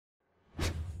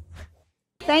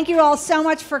Thank you all so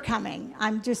much for coming.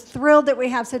 I'm just thrilled that we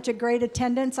have such a great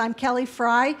attendance. I'm Kelly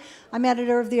Fry. I'm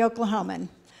editor of the Oklahoman.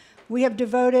 We have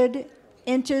devoted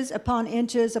inches upon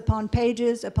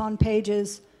pages upon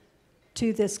pages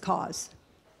to this cause.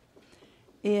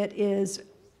 It is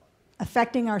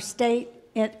affecting our state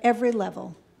at every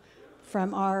level,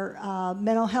 from our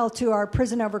mental health to our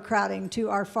prison overcrowding, to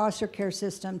our foster care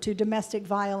system, to domestic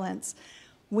violence.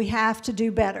 We have to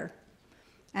do better.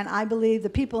 And I believe the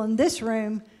people in this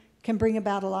room can bring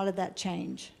about a lot of that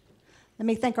change. Let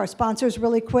me thank our sponsors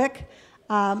really quick.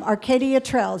 Arcadia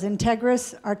Trails,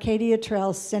 Integris Arcadia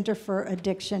Trails Center for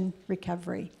Addiction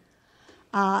Recovery.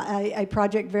 A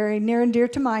project very near and dear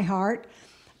to my heart.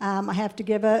 I have to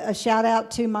give a shout out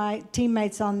to my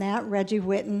teammates on that, Reggie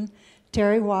Whitten,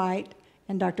 Terry White,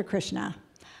 and Dr. Krishna.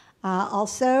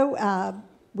 Also,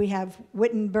 we have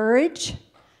Whitten Burridge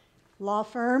Law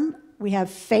Firm. We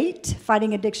have FATE,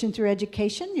 Fighting Addiction Through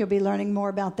Education. You'll be learning more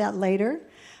about that later.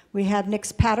 We have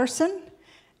Nix Patterson.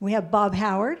 We have Bob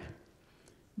Howard.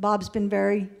 Bob's been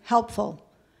very helpful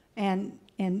and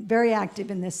very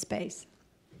active in this space.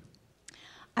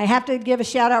 I have to give a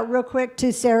shout out real quick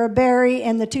to Sarah Berry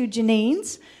and the two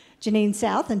Janines, Janine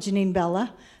South and Janine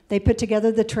Bella. They put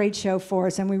together the trade show for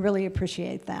us, and we really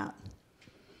appreciate that.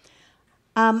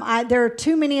 There are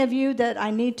too many of you that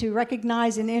I need to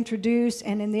recognize and introduce,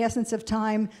 and in the essence of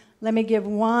time, let me give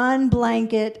one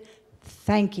blanket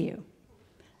thank you.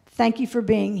 Thank you for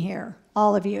being here,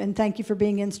 all of you, and thank you for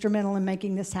being instrumental in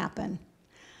making this happen.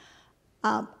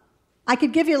 I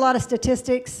could give you a lot of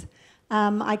statistics.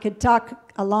 I could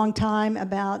talk a long time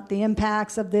about the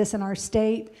impacts of this in our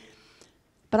state,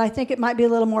 but I think it might be a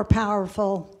little more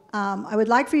powerful. I would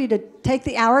like for you to take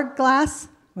the hourglass,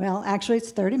 well, actually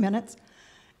it's 30 minutes,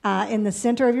 in the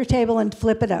center of your table and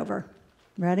flip it over.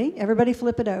 Ready? Everybody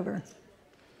flip it over.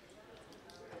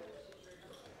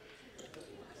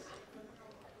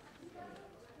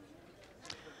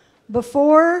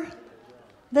 Before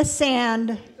the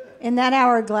sand in that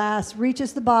hourglass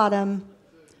reaches the bottom,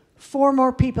 4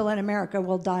 more people in America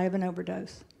will die of an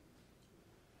overdose.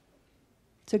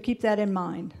 So keep that in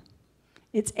mind.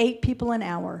 It's 8 people an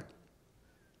hour.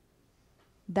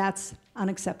 That's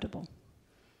unacceptable.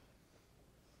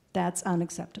 That's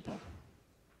unacceptable.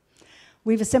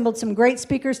 We've assembled some great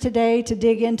speakers today to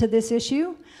dig into this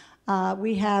issue.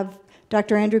 We have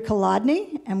Dr. Andrew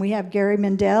Kolodny, and we have Gary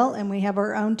Mendel, and we have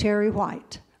our own Terry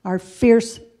White, our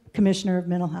fierce Commissioner of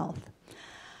Mental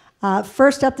Health.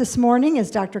 First up this morning is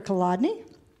Dr. Kolodny.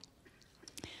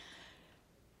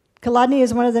 Kolodny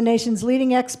is one of the nation's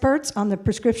leading experts on the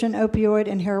prescription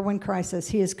opioid and heroin crisis.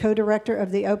 He is co-director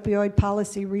of the Opioid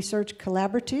Policy Research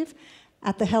Collaborative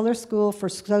at the Heller School for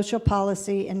Social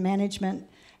Policy and Management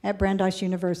at Brandeis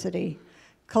University.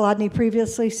 Kolodny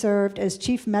previously served as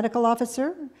Chief Medical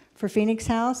Officer for Phoenix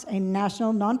House, a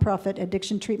national nonprofit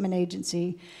addiction treatment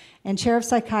agency, and Chair of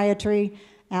Psychiatry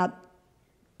at,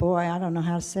 boy, I don't know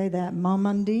how to say that,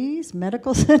 Maimonides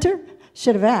Medical Center?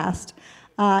 Should have asked.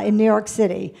 In New York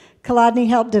City. Kolodny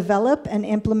helped develop and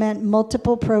implement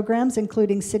multiple programs,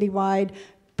 including citywide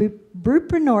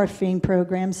buprenorphine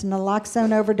programs,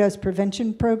 naloxone overdose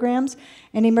prevention programs,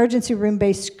 and emergency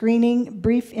room-based screening,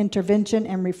 brief intervention,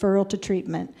 and referral to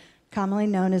treatment, commonly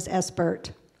known as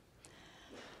SBIRT.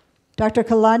 Dr.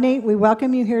 Kolodny, we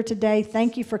welcome you here today.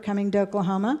 Thank you for coming to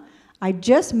Oklahoma. I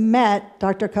just met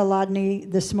Dr.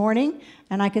 Kolodny this morning,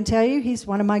 and I can tell you he's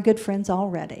one of my good friends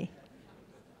already.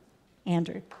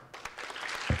 Andrew.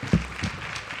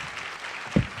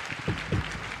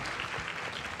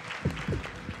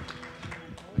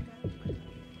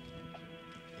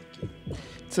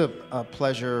 It's a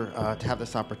pleasure to have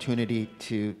this opportunity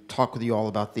to talk with you all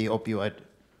about the opioid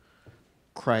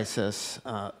crisis.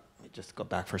 Let me just go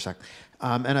back for a sec.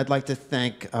 And I'd like to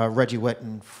thank Reggie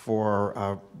Whitten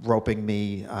for roping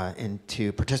me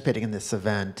into participating in this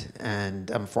event,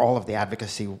 and for all of the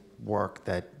advocacy work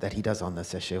that he does on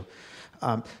this issue.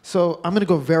 So I'm going to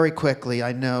go very quickly.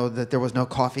 I know that there was no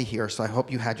coffee here, so I hope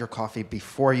you had your coffee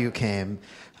before you came,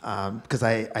 because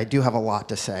I do have a lot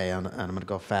to say, and I'm going to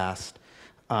go fast.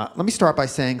 Let me start by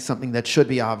saying something that should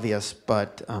be obvious,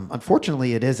 but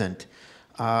unfortunately it isn't.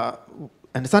 And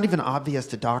it's not even obvious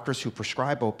to doctors who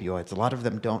prescribe opioids. A lot of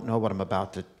them don't know what I'm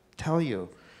about to tell you.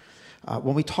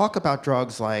 When we talk about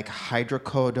drugs like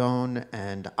hydrocodone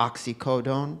and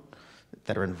oxycodone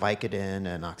that are in Vicodin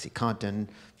and OxyContin,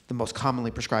 the most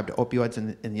commonly prescribed opioids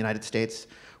in the United States,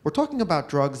 we're talking about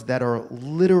drugs that are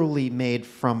literally made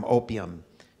from opium.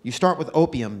 You start with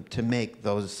opium to make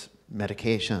those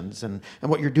medications. And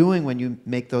what you're doing when you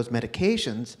make those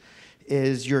medications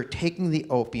is you're taking the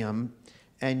opium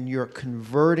and you're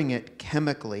converting it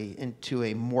chemically into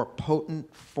a more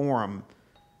potent form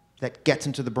that gets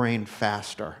into the brain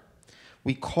faster.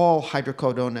 We call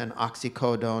hydrocodone and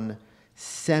oxycodone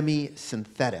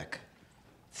semi-synthetic.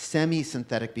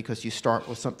 Semi-synthetic because you start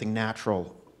with something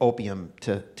natural, opium,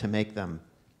 to make them.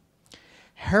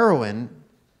 Heroin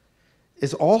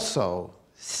is also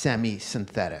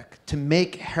semi-synthetic. To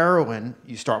make heroin,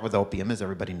 you start with opium, as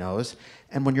everybody knows,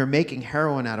 and when you're making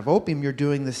heroin out of opium, you're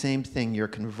doing the same thing. You're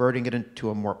converting it into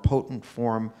a more potent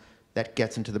form that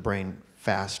gets into the brain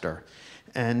faster.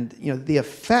 And the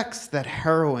effects that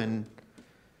heroin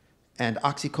and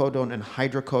oxycodone and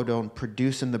hydrocodone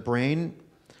produce in the brain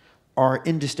are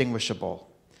indistinguishable.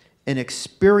 An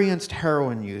experienced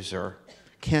heroin user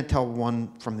can't tell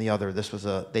one from the other.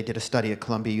 They did a study at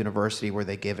Columbia University where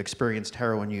they gave experienced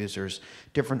heroin users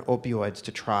different opioids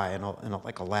to try in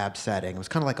like a lab setting. It was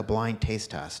kind of like a blind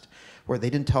taste test where they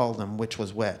didn't tell them which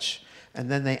was which. And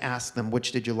then they asked them,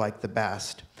 which did you like the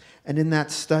best? And in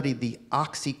that study, the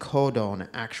oxycodone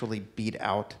actually beat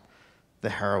out the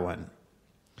heroin.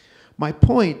 My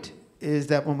point is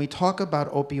that when we talk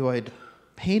about opioid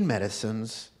pain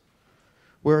medicines,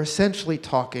 we're essentially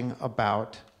talking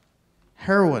about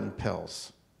heroin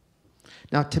pills.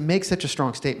 Now, to make such a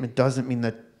strong statement doesn't mean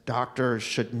that doctors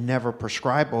should never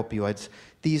prescribe opioids.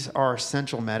 These are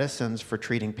essential medicines for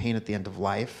treating pain at the end of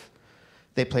life.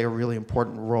 They play a really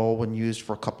important role when used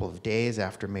for a couple of days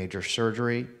after major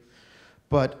surgery.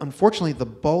 But unfortunately, the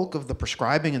bulk of the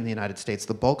prescribing in the United States,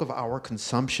 the bulk of our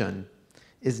consumption,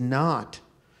 is not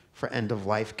for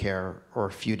end-of-life care or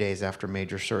a few days after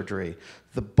major surgery.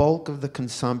 The bulk of the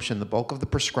consumption, the bulk of the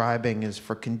prescribing is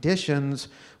for conditions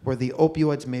where the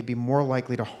opioids may be more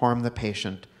likely to harm the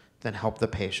patient than help the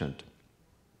patient.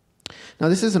 Now,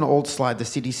 this is an old slide. The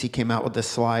CDC came out with this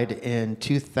slide in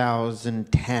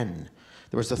 2010.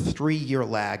 There was a 3-year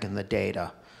lag in the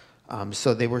data.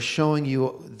 So they were showing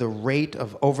you the rate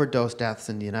of overdose deaths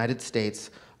in the United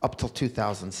States up till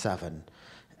 2007.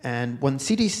 And when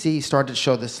CDC started to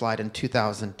show this slide in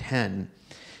 2010,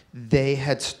 they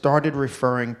had started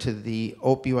referring to the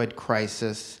opioid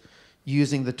crisis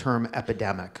using the term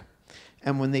epidemic.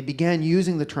 And when they began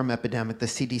using the term epidemic, the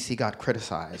CDC got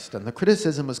criticized. And the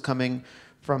criticism was coming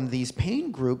from these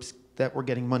pain groups that were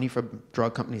getting money from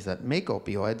drug companies that make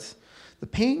opioids. The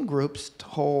pain groups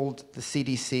told the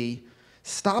CDC,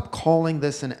 stop calling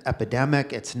this an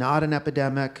epidemic. It's not an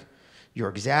epidemic. You're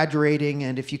exaggerating.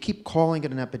 And if you keep calling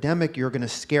it an epidemic, you're going to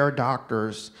scare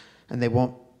doctors and they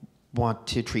won't want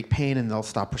to treat pain and they'll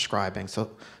stop prescribing.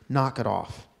 So knock it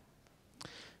off.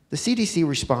 The CDC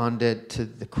responded to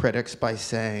the critics by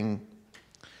saying,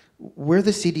 we're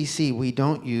the CDC. We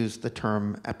don't use the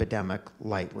term epidemic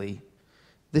lightly.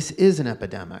 This is an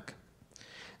epidemic.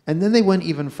 And then they went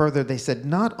even further. They said,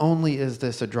 not only is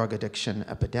this a drug addiction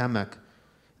epidemic,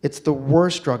 it's the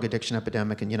worst drug addiction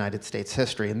epidemic in United States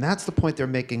history. And that's the point they're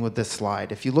making with this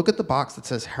slide. If you look at the box that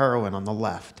says heroin on the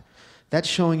left, that's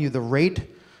showing you the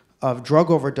rate of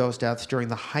drug overdose deaths during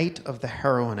the height of the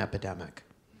heroin epidemic.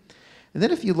 And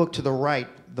then if you look to the right,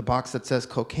 the box that says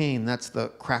cocaine, that's the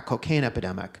crack cocaine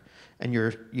epidemic. And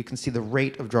you can see the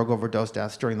rate of drug overdose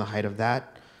deaths during the height of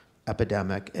that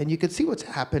epidemic. And you can see what's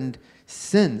happened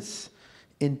since.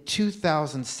 In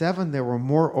 2007, there were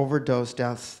more overdose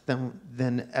deaths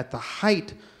than at the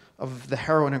height of the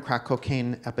heroin and crack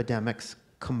cocaine epidemics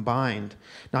combined.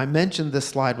 Now, I mentioned this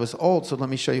slide was old, so let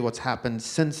me show you what's happened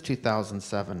since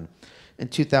 2007. In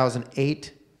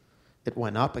 2008, it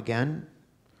went up again.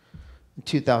 In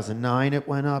 2009, it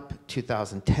went up.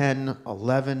 2010,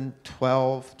 11,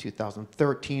 12,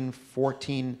 2013,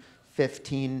 14,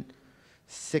 15,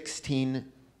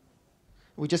 16.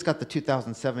 We just got the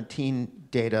 2017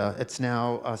 data. It's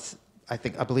now, I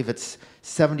believe it's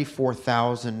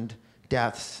 74,000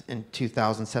 deaths in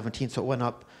 2017. So it went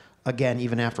up again,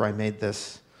 even after I made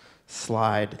this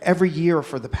slide. Every year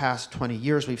for the past 20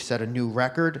 years, we've set a new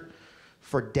record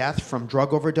for death from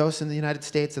drug overdose in the United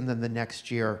States, and then the next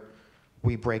year,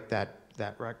 we break that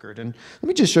record. And let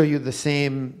me just show you the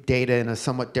same data in a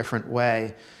somewhat different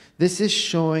way. This is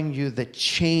showing you the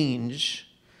change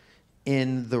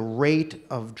in the rate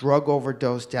of drug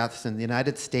overdose deaths in the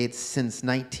United States since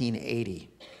 1980.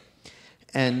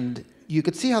 And you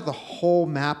could see how the whole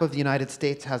map of the United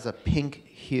States has a pink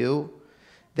hue.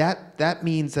 That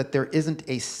means that there isn't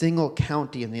a single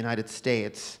county in the United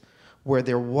States where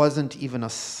there wasn't even a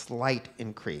slight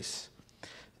increase.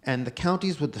 And the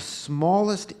counties with the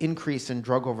smallest increase in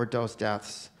drug overdose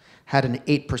deaths had an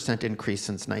 8% increase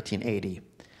since 1980.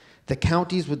 The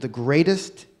counties with the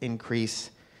greatest increase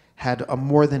had a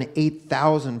more than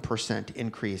 8,000%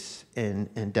 increase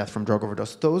in death from drug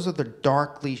overdose. Those are the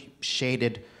darkly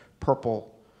shaded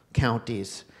purple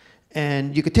counties.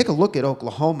 And you could take a look at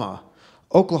Oklahoma.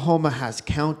 Oklahoma has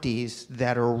counties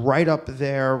that are right up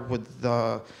there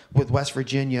with West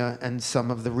Virginia and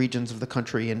some of the regions of the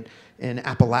country in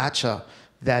Appalachia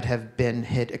that have been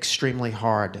hit extremely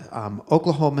hard.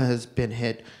 Oklahoma has been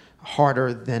hit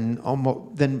harder than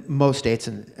most states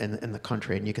in the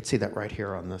country, and you can see that right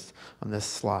here on this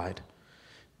slide.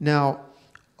 Now,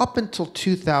 up until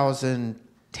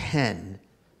 2010,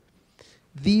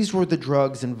 these were the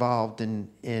drugs involved in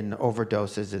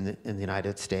overdoses in the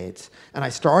United States. And I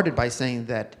started by saying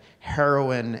that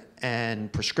heroin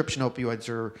and prescription opioids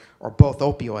are both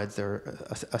opioids. They're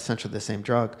essentially the same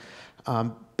drug.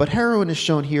 But heroin is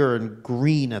shown here in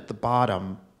green at the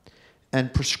bottom,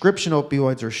 and prescription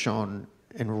opioids are shown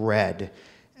in red.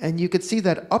 And you could see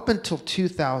that up until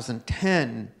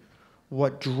 2010,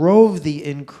 what drove the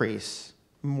increase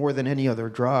more than any other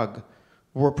drug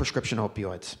were prescription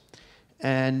opioids.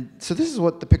 And so this is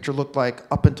what the picture looked like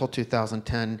up until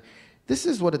 2010. This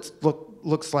is what it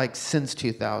looks like since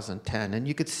 2010. And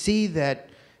you could see that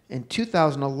in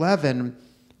 2011,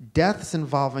 deaths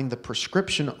involving the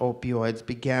prescription opioids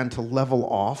began to level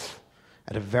off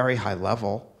at a very high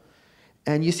level.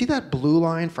 And you see that blue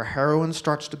line for heroin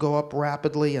starts to go up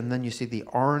rapidly, and then you see the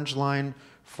orange line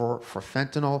for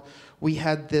fentanyl. We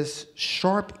had this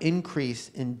sharp increase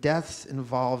in deaths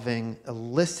involving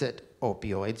illicit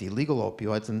opioids, illegal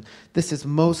opioids, and this is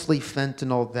mostly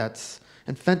fentanyl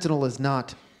and fentanyl is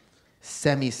not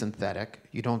semi-synthetic.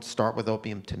 You don't start with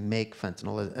opium to make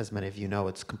fentanyl, as many of you know.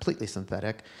 It's completely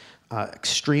synthetic,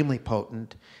 extremely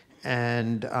potent,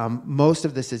 and most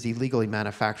of this is illegally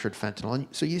manufactured fentanyl. And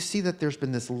so you see that there's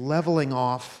been this leveling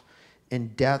off in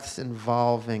deaths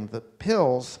involving the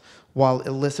pills while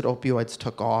illicit opioids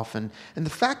took off. And the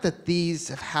fact that these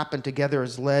have happened together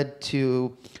has led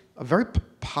to a very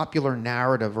popular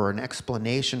narrative or an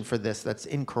explanation for this that's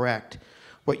incorrect.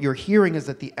 What you're hearing is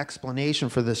that the explanation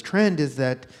for this trend is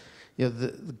that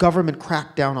the government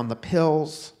cracked down on the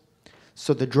pills,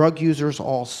 so the drug users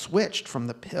all switched from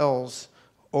the pills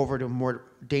over to more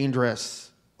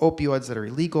dangerous opioids that are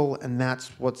illegal, and that's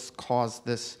what's caused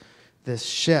this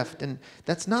shift. And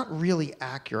that's not really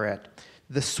accurate.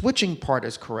 The switching part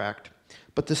is correct,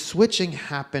 but the switching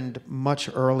happened much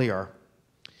earlier.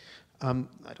 I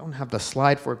don't have the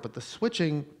slide for it, but the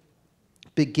switching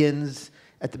begins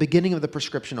at the beginning of the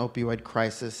prescription opioid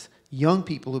crisis. Young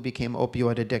people who became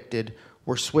opioid addicted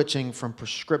were switching from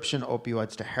prescription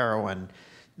opioids to heroin.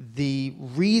 The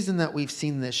reason that we've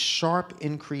seen this sharp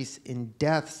increase in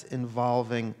deaths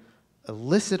involving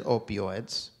illicit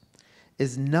opioids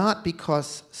is not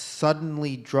because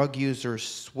suddenly drug users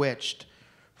switched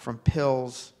from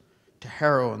pills to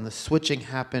heroin. The switching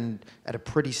happened at a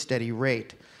pretty steady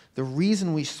rate. The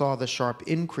reason we saw the sharp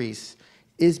increase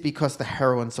is because the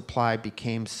heroin supply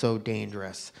became so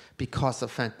dangerous, because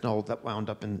of fentanyl that wound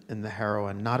up in the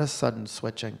heroin, not a sudden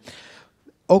switching.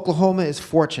 Oklahoma is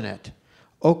fortunate.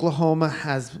 Oklahoma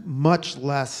has much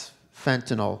less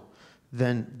fentanyl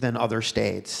than other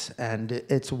states, and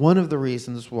it's one of the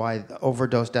reasons why the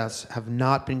overdose deaths have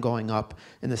not been going up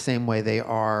in the same way they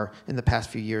are in the past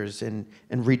few years in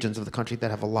regions of the country that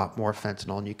have a lot more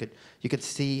fentanyl. And you could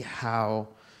see how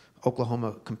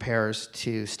Oklahoma compares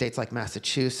to states like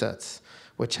Massachusetts,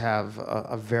 which have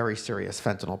a very serious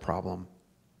fentanyl problem.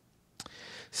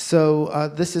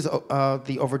 So this is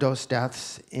the overdose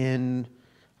deaths in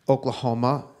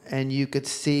Oklahoma, and you could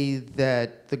see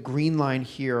that the green line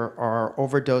here are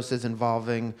overdoses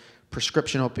involving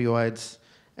prescription opioids,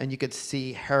 and you could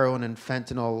see heroin and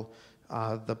fentanyl,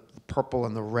 the purple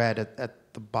and the red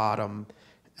at the bottom.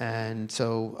 And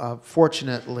so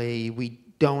fortunately, we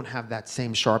don't have that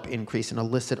same sharp increase in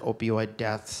illicit opioid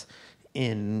deaths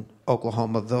in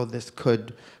Oklahoma, though this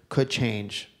could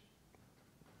change.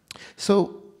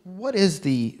 So what is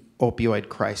the opioid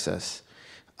crisis?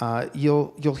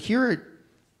 You'll hear it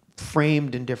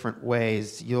framed in different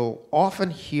ways. You'll often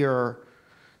hear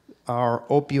our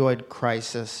opioid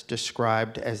crisis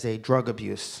described as a drug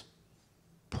abuse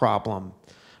problem.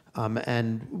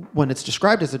 And when it's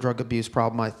described as a drug abuse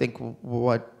problem, I think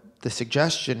what the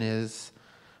suggestion is,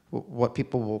 what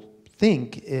people will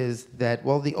think is that,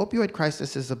 well, the opioid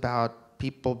crisis is about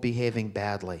people behaving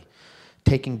badly,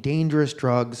 taking dangerous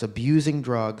drugs, abusing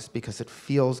drugs because it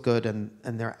feels good, and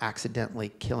they're accidentally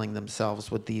killing themselves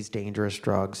with these dangerous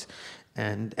drugs.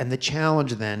 And the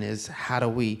challenge then is, how do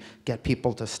we get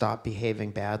people to stop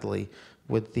behaving badly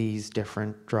with these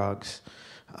different drugs?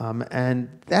 And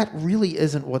that really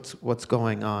isn't what's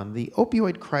going on. The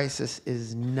opioid crisis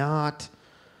is not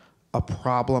a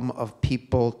problem of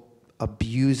people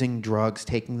abusing drugs,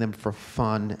 taking them for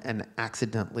fun, and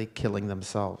accidentally killing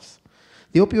themselves.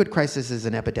 The opioid crisis is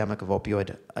an epidemic of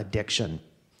opioid addiction.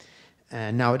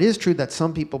 And now it is true that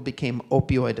some people became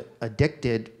opioid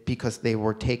addicted because they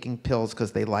were taking pills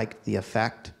because they liked the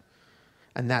effect,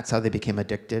 and that's how they became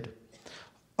addicted.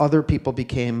 Other people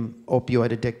became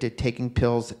opioid addicted taking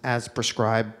pills as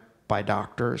prescribed by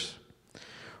doctors.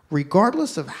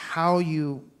 Regardless of how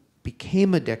you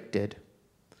became addicted,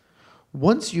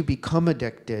 once you become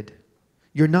addicted,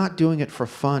 you're not doing it for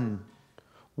fun.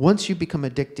 Once you become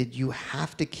addicted, you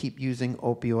have to keep using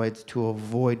opioids to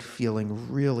avoid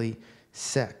feeling really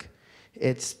sick.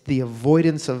 It's the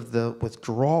avoidance of the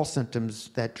withdrawal symptoms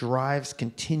that drives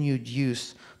continued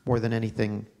use more than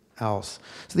anything else.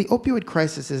 So the opioid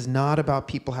crisis is not about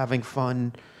people having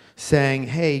fun saying,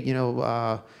 hey,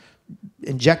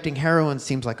 injecting heroin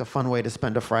seems like a fun way to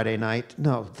spend a Friday night.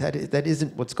 No, that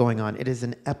isn't what's going on. It is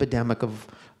an epidemic of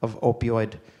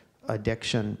opioid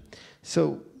addiction.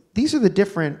 So these are the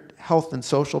different health and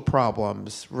social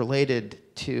problems related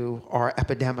to our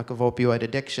epidemic of opioid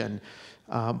addiction.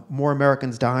 More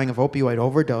Americans dying of opioid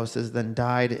overdoses than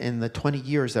died in the 20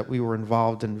 years that we were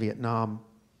involved in Vietnam.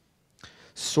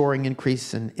 Soaring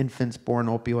increase in infants born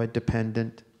opioid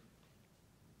dependent.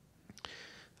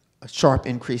 A sharp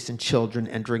increase in children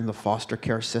entering the foster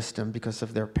care system because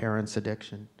of their parents'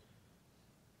 addiction.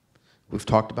 We've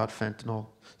talked about fentanyl.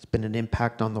 It's been an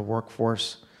impact on the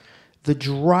workforce. The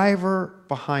driver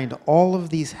behind all of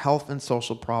these health and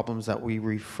social problems that we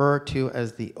refer to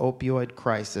as the opioid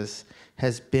crisis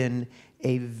has been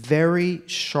a very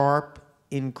sharp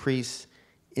increase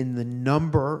in the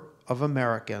number of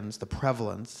Americans, the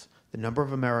prevalence, the number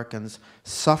of Americans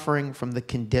suffering from the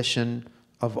condition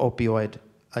of opioid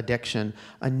addiction,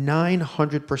 a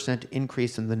 900%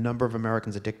 increase in the number of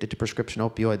Americans addicted to prescription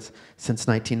opioids since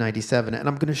 1997. And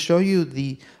I'm going to show you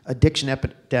the addiction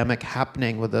epidemic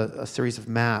happening with a series of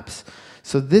maps.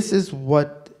 So this is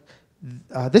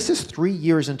 3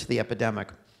 years into the epidemic.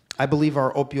 I believe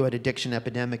our opioid addiction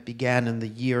epidemic began in the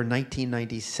year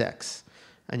 1996.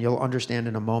 And you'll understand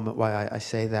in a moment why I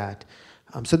say that.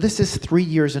 So this is 3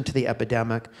 years into the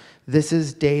epidemic. This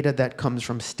is data that comes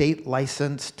from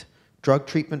state-licensed drug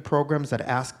treatment programs that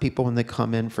ask people when they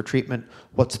come in for treatment,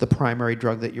 what's the primary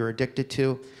drug that you're addicted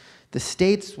to? The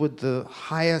states with the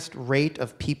highest rate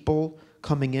of people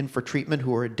coming in for treatment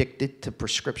who are addicted to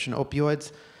prescription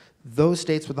opioids, those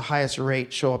states with the highest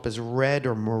rate show up as red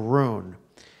or maroon.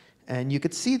 And you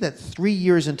could see that 3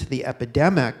 years into the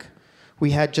epidemic,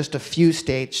 we had just a few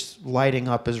states lighting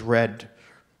up as red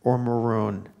or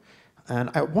maroon. And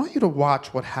I want you to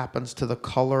watch what happens to the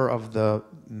color of the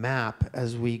map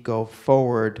as we go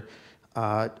forward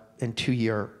in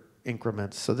 2-year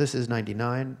increments. So this is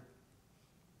 99,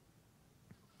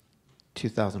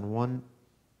 2001,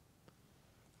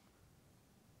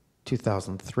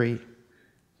 2003,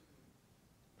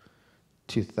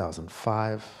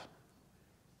 2005,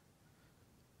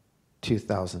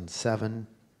 2007,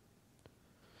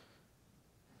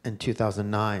 and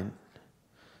 2009.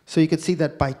 So you could see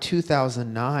that by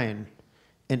 2009,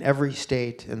 in every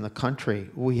state in the country,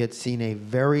 we had seen a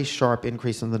very sharp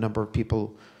increase in the number of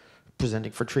people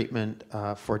presenting for treatment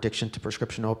for addiction to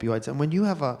prescription opioids. And when you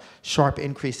have a sharp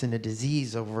increase in a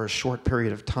disease over a short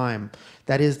period of time,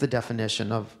 that is the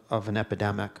definition of an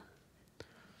epidemic.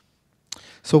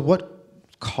 So what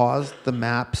caused the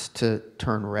maps to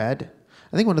turn red?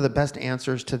 I think one of the best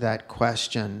answers to that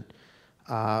question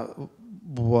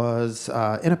was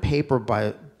in a paper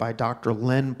by Dr.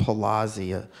 Len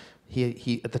Palazzi.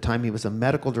 He at the time, he was a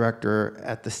medical director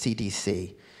at the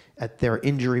CDC, at their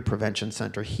injury prevention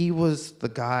center. He was the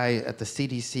guy at the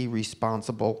CDC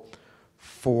responsible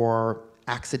for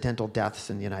accidental deaths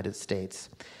in the United States.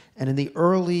 And in the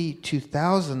early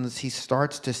 2000s, he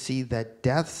starts to see that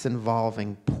deaths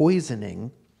involving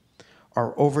poisoning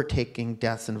are overtaking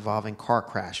deaths involving car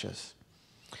crashes.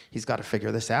 He's got to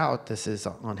figure this out. This is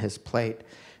on his plate.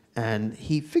 And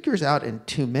he figures out in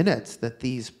 2 minutes that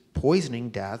these poisoning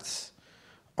deaths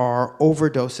are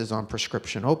overdoses on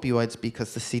prescription opioids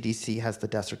because the CDC has the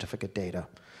death certificate data.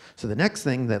 So the next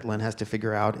thing that Len has to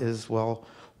figure out is, well,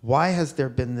 why has there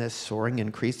been this soaring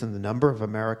increase in the number of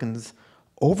Americans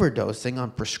overdosing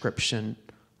on prescription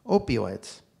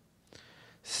opioids?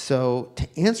 So to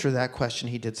answer that question,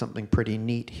 he did something pretty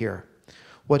neat here.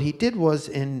 What he did was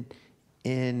in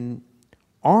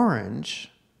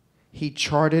orange, he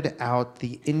charted out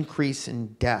the increase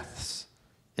in deaths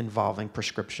involving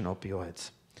prescription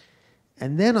opioids.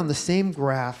 And then on the same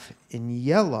graph in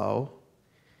yellow,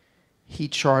 he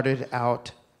charted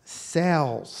out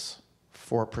sales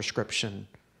for prescription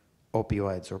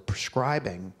opioids or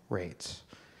prescribing rates.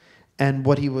 And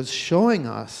what he was showing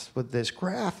us with this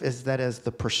graph is that as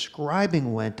the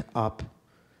prescribing went up,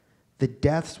 the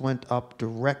deaths went up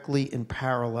directly in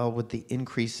parallel with the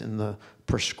increase in the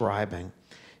prescribing.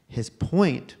 His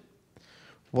point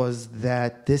was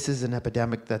that this is an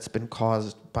epidemic that's been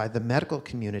caused by the medical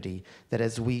community, that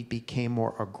as we became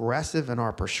more aggressive in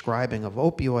our prescribing of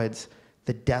opioids,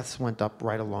 the deaths went up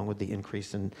right along with the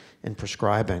increase in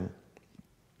prescribing.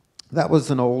 That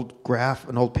was an old graph,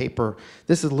 an old paper.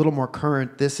 This is a little more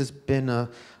current. This has been a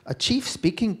chief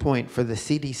speaking point for the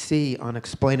CDC on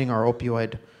explaining our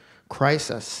opioid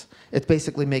crisis. It's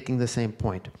basically making the same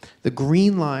point. The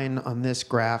green line on this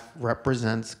graph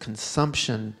represents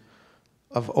consumption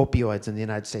of opioids in the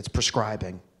United States,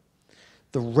 prescribing.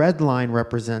 The red line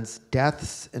represents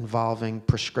deaths involving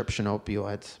prescription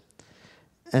opioids.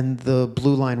 And the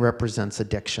blue line represents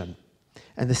addiction.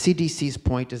 And the CDC's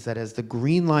point is that as the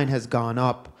green line has gone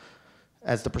up,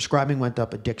 as the prescribing went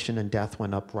up, addiction and death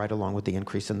went up right along with the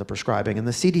increase in the prescribing. And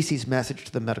the CDC's message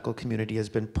to the medical community has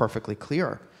been perfectly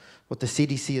clear. What the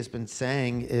CDC has been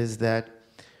saying is that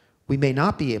we may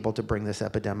not be able to bring this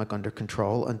epidemic under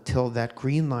control until that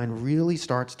green line really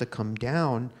starts to come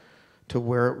down to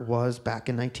where it was back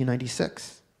in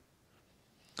 1996.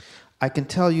 I can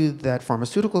tell you that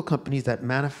pharmaceutical companies that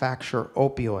manufacture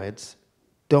opioids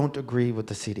don't agree with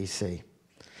the CDC.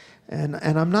 And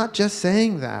I'm not just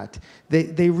saying that.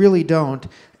 They really don't.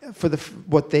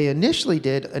 What they initially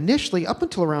did, up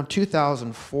until around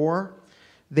 2004,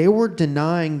 they were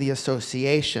denying the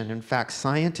association. In fact,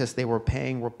 scientists they were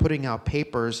paying were putting out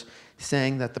papers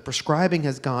saying that the prescribing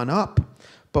has gone up,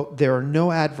 but there are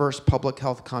no adverse public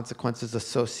health consequences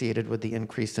associated with the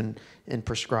increase in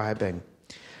prescribing.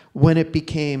 When it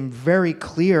became very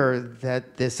clear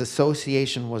that this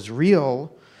association was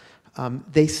real,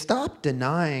 they stopped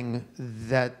denying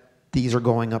that these are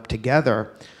going up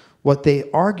together. What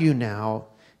they argue now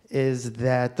is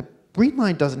that the green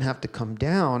line doesn't have to come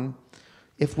down.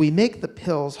 If we make the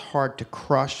pills hard to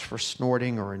crush for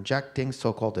snorting or injecting,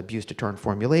 so-called abuse-deterrent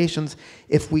formulations,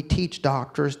 if we teach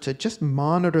doctors to just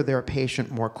monitor their patient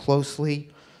more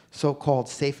closely, so-called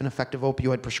safe and effective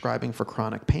opioid prescribing for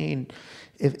chronic pain,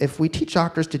 if we teach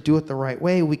doctors to do it the right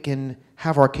way, we can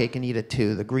have our cake and eat it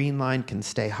too. The green line can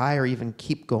stay high or even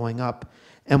keep going up,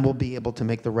 and we'll be able to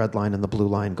make the red line and the blue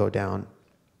line go down.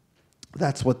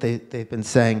 That's what they've been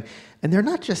saying. And they're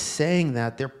not just saying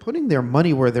that, they're putting their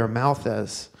money where their mouth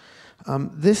is.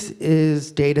 This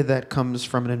is data that comes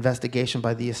from an investigation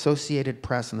by the Associated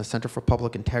Press and the Center for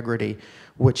Public Integrity,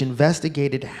 which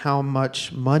investigated how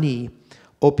much money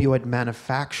opioid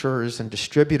manufacturers and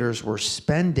distributors were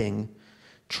spending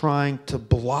trying to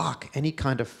block any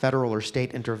kind of federal or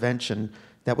state intervention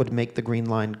that would make the green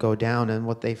line go down. And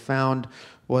what they found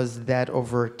was that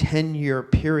over a 10-year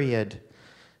period,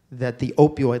 that the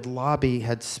opioid lobby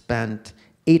had spent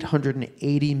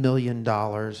 $880 million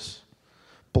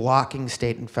blocking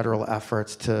state and federal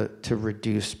efforts to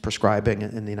reduce prescribing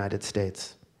in the United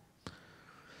States.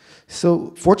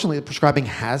 So fortunately, the prescribing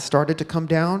has started to come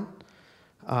down.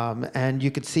 And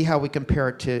you could see how we compare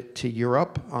it to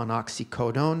Europe on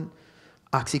oxycodone.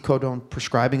 Oxycodone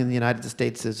prescribing in the United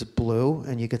States is blue,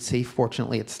 and you could see,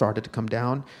 fortunately, it started to come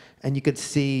down. And you could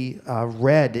see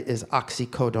red is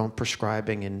oxycodone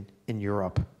prescribing in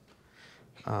Europe.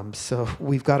 So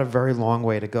we've got a very long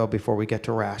way to go before we get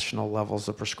to rational levels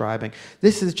of prescribing.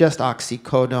 This is just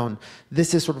oxycodone.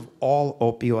 This is sort of all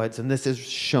opioids, and this is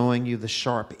showing you the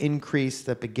sharp increase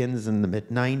that begins in the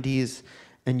mid-90s.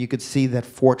 And you could see that,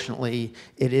 fortunately,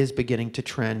 it is beginning to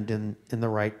trend in the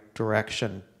right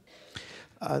direction.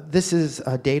 This is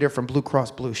data from Blue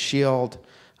Cross Blue Shield,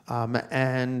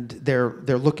 and they're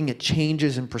looking at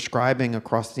changes in prescribing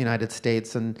across the United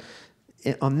States. And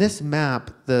on this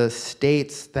map, the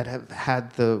states that have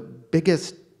had the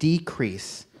biggest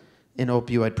decrease in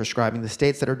opioid prescribing, the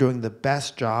states that are doing the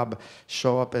best job,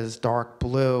 show up as dark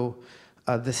blue.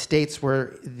 The states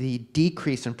where the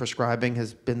decrease in prescribing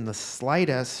has been the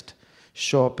slightest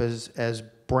show up as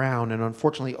brown, and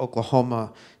unfortunately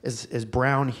Oklahoma is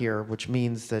brown here, which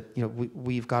means that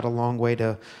we've got a long way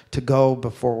to go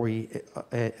before we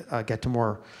get to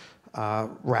more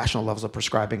rational levels of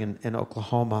prescribing in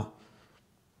Oklahoma.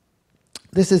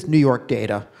 This is New York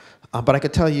data, but I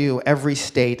could tell you every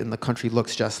state in the country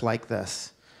looks just like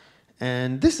this.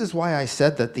 And this is why I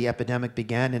said that the epidemic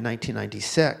began in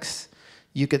 1996.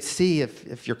 You could see,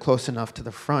 if you're close enough to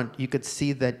the front, you could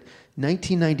see that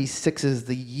 1996 is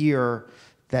the year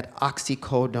that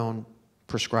oxycodone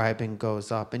prescribing goes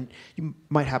up. And you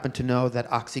might happen to know that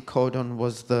oxycodone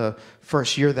was the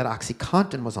first year that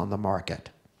OxyContin was on the market.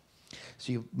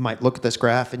 So you might look at this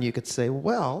graph and you could say,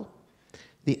 well,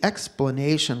 the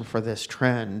explanation for this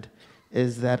trend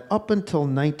is that up until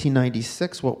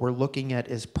 1996, what we're looking at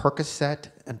is Percocet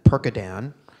and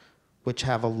Percodan, which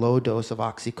have a low dose of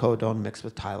oxycodone mixed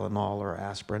with Tylenol or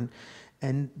aspirin.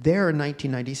 And there in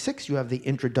 1996, you have the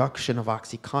introduction of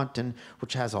OxyContin,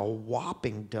 which has a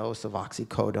whopping dose of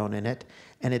oxycodone in it,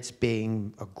 and it's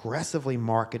being aggressively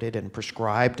marketed and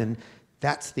prescribed, and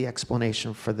that's the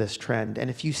explanation for this trend. And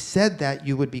if you said that,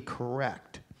 you would be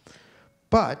correct.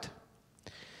 But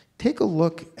take a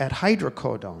look at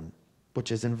hydrocodone,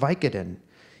 which is in Vicodin.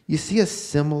 You see a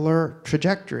similar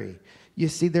trajectory. You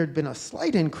see there'd been a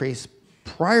slight increase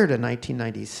prior to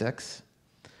 1996,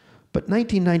 but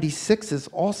 1996 is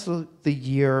also the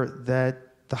year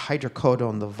that the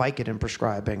hydrocodone, the Vicodin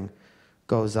prescribing,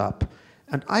 goes up.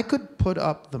 And I could put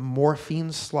up the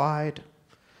morphine slide.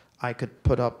 I could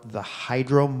put up the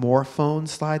hydromorphone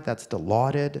slide, that's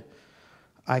Dilaudid.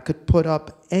 I could put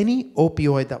up any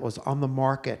opioid that was on the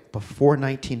market before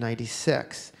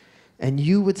 1996, and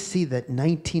you would see that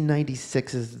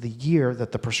 1996 is the year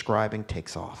that the prescribing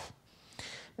takes off.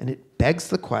 And it begs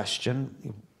the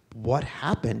question, what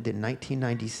happened in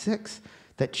 1996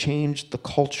 that changed the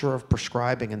culture of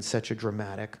prescribing in such a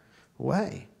dramatic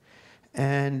way?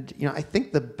 And I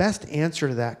think the best answer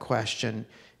to that question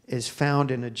is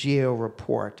found in a GAO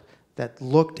report that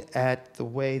looked at the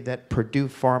way that Purdue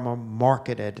Pharma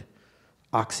marketed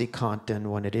OxyContin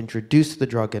when it introduced the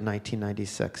drug in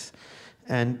 1996.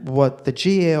 And what the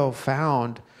GAO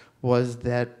found was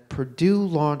that Purdue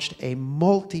launched a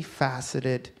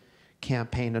multifaceted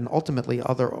campaign, and ultimately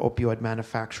other opioid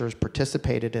manufacturers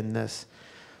participated in this,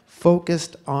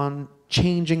 focused on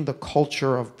changing the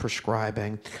culture of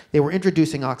prescribing. They were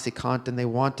introducing OxyContin. They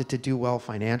wanted to do well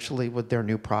financially with their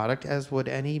new product, as would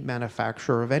any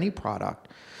manufacturer of any product.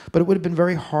 But it would have been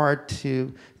very hard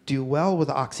to do well with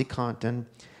OxyContin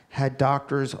had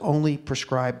doctors only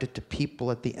prescribed it to people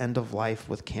at the end of life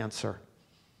with cancer.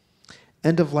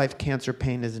 End-of-life cancer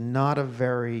pain is not a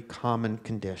very common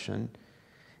condition,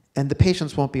 and the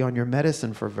patients won't be on your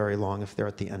medicine for very long if they're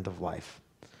at the end of life.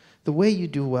 The way you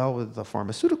do well with the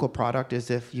pharmaceutical product is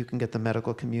if you can get the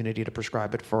medical community to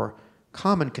prescribe it for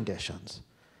common conditions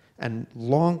and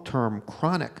long-term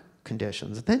chronic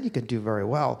conditions. Then you can do very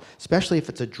well, especially if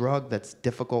it's a drug that's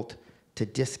difficult to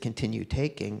discontinue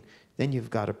taking. Then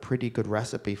you've got a pretty good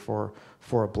recipe for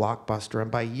a blockbuster. And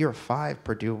by year 5,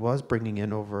 Purdue was bringing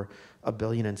in over $1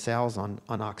 billion in sales on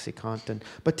OxyContin.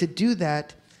 But to do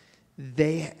that,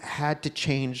 they had to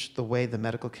change the way the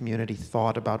medical community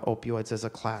thought about opioids as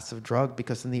a class of drug,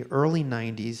 because in the early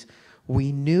 90s,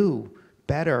 we knew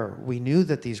better. We knew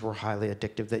that these were highly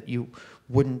addictive, that you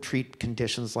wouldn't treat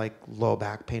conditions like low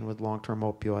back pain with long-term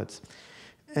opioids.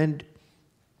 And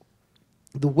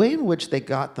the way in which they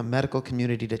got the medical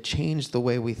community to change the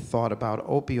way we thought about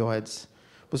opioids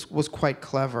was quite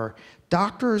clever.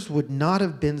 Doctors would not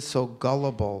have been so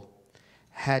gullible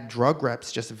had drug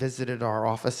reps just visited our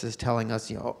offices telling us,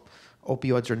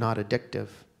 opioids are not addictive.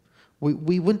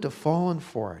 We wouldn't have fallen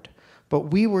for it.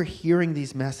 But we were hearing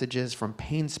these messages from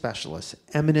pain specialists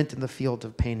eminent in the field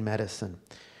of pain medicine.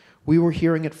 We were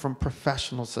hearing it from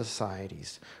professional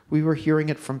societies. We were hearing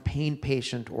it from pain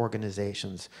patient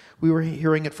organizations. We were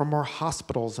hearing it from our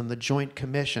hospitals and the Joint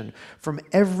Commission. From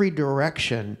every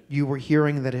direction, you were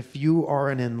hearing that if you are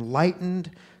an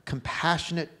enlightened,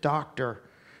 compassionate doctor,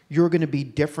 you're going to be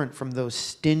different from those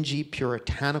stingy,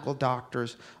 puritanical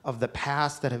doctors of the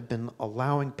past that have been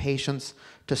allowing patients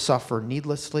to suffer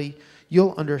needlessly.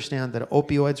 You'll understand that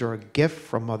opioids are a gift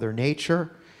from Mother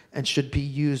Nature and should be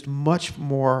used much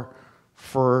more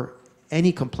for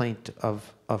any complaint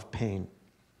of pain.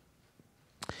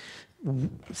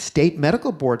 State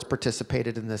medical boards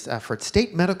participated in this effort.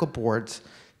 State medical boards,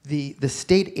 the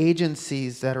state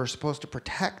agencies that are supposed to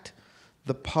protect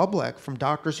the public from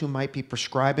doctors who might be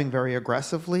prescribing very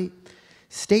aggressively,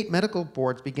 state medical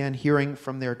boards began hearing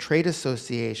from their trade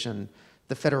association,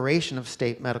 the Federation of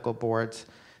State Medical Boards,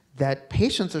 that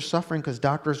patients are suffering because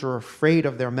doctors are afraid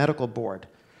of their medical board.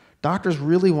 Doctors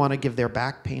really want to give their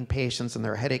back pain patients and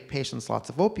their headache patients lots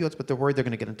of opioids, but they're worried they're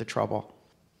going to get into trouble.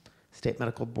 State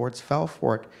medical boards fell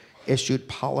for it, issued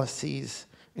policies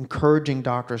encouraging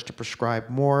doctors to prescribe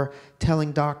more,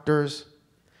 telling doctors,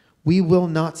 we will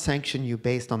not sanction you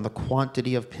based on the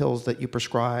quantity of pills that you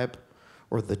prescribe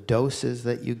or the doses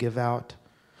that you give out,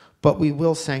 but we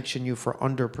will sanction you for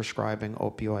under-prescribing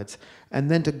opioids. And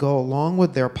then to go along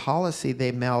with their policy,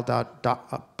 they mailed out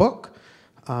a book.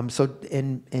 So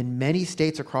in many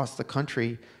states across the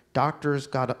country, doctors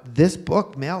got this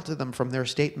book mailed to them from their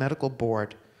state medical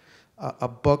board, a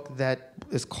book that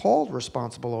is called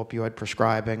Responsible Opioid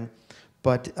Prescribing,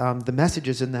 But the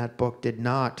messages in that book did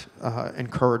not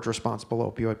encourage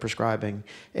responsible opioid prescribing.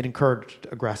 It encouraged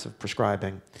aggressive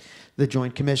prescribing. The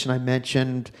Joint Commission I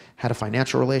mentioned had a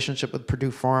financial relationship with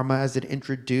Purdue Pharma as it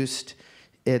introduced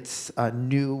its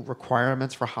new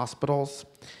requirements for hospitals.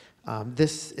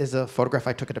 This is a photograph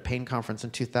I took at a pain conference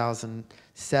in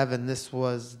 2007. This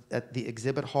was at the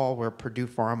exhibit hall where Purdue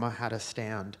Pharma had a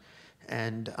stand.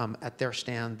 And at their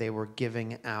stand, they were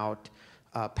giving out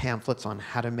pamphlets on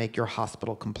how to make your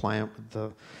hospital compliant with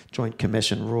the Joint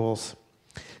Commission rules.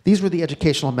 These were the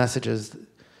educational messages.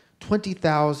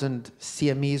 20,000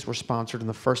 CMEs were sponsored in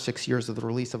the first 6 years of the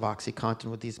release of OxyContin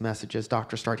with these messages.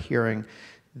 Doctors start hearing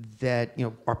that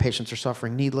our patients are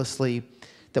suffering needlessly,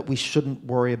 that we shouldn't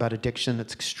worry about addiction,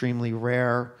 it's extremely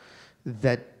rare,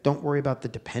 that don't worry about the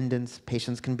dependence,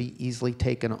 patients can be easily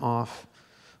taken off,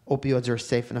 opioids are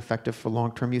safe and effective for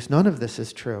long-term use. None of this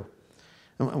is true.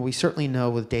 And we certainly know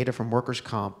with data from workers'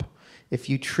 comp, if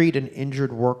you treat an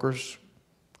injured worker's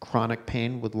chronic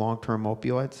pain with long-term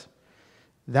opioids,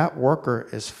 that worker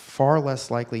is far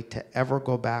less likely to ever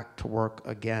go back to work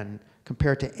again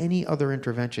compared to any other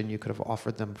intervention you could have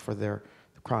offered them for their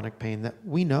chronic pain. That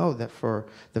we know that for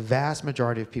the vast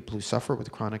majority of people who suffer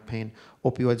with chronic pain,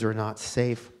 opioids are not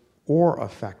safe or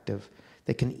effective.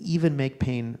 They can even make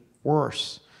pain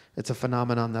worse. It's a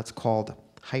phenomenon that's called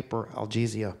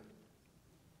hyperalgesia.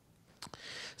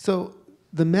 So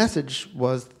the message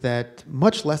was that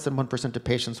much less than 1% of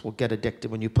patients will get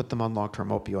addicted when you put them on long-term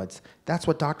opioids. That's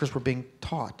what doctors were being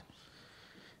taught.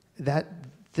 That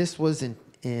this was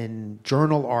in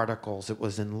journal articles, it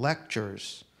was in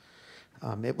lectures,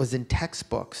 it was in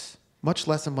textbooks. Much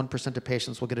less than 1% of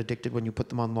patients will get addicted when you put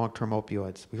them on long-term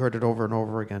opioids. We heard it over and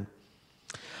over again.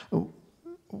 I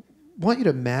want you to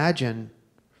imagine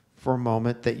for a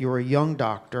moment that you're a young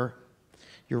doctor,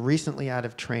 you're recently out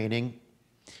of training,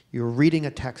 you're reading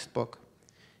a textbook,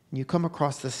 and you come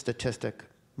across this statistic,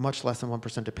 much less than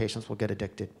 1% of patients will get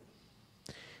addicted.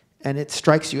 And it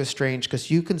strikes you as strange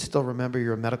because you can still remember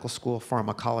your medical school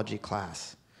pharmacology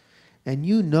class. And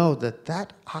you know that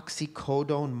that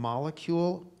oxycodone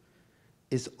molecule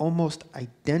is almost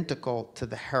identical to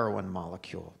the heroin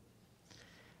molecule.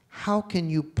 How can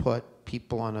you put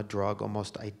people on a drug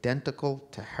almost identical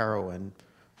to heroin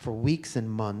for weeks and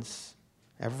months,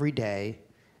 every day,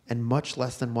 and much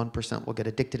less than 1% will get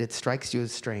addicted? It strikes you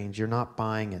as strange. You're not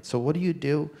buying it. So what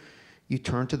do? You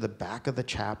turn to the back of the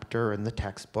chapter in the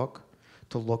textbook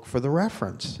to look for the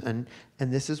reference. And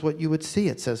this is what you would see.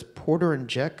 It says, Porter and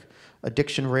Jick,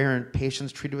 Addiction Rare in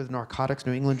Patients Treated with Narcotics,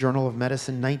 New England Journal of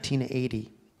Medicine,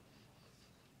 1980.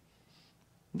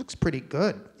 Looks pretty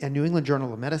good. And New England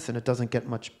Journal of Medicine, it doesn't get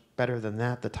much better than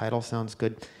that. The title sounds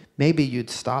good. Maybe you'd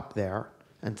stop there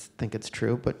and think it's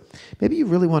true, but maybe you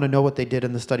really want to know what they did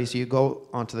in the study. So you go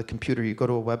onto the computer, you go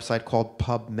to a website called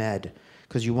PubMed,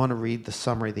 because you want to read the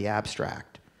summary, the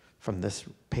abstract from this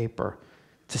paper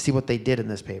to see what they did in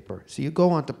this paper. So you go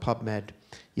onto PubMed,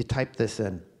 you type this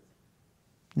in.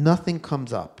 Nothing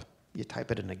comes up. You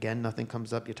type it in again, nothing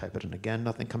comes up. You type it in again,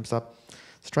 nothing comes up.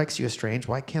 Strikes you as strange.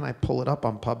 Why can't I pull it up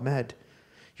on PubMed?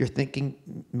 You're thinking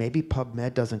maybe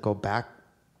PubMed doesn't go back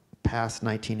past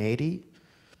 1980.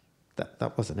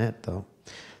 That wasn't it, though.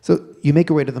 So you make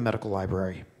your way to the medical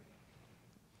library.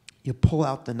 You pull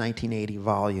out the 1980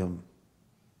 volume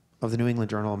of the New England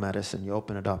Journal of Medicine. You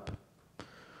open it up.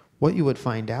 What you would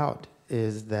find out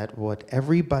is that what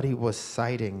everybody was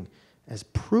citing as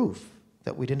proof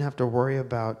that we didn't have to worry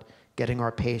about getting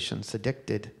our patients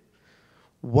addicted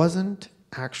wasn't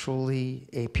actually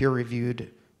a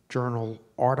peer-reviewed journal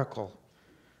article.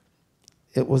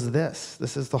 It was this.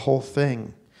 This is the whole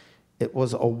thing. It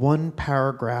was a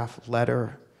one-paragraph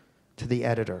letter to the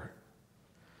editor.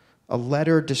 A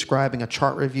letter describing a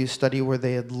chart review study where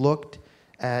they had looked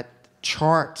at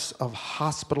charts of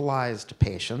hospitalized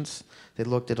patients. They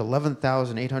looked at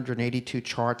 11,882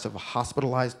 charts of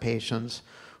hospitalized patients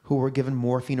who were given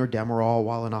morphine or Demerol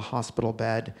while in a hospital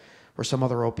bed or some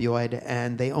other opioid,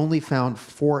 and they only found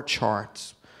 4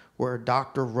 charts where a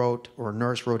doctor wrote or a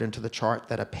nurse wrote into the chart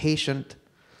that a patient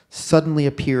suddenly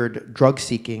appeared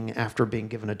drug-seeking after being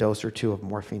given a dose or 2 of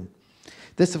morphine.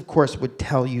 This, of course, would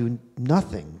tell you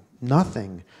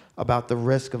nothing about the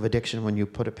risk of addiction when you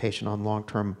put a patient on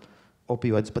long-term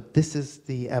opioids, but this is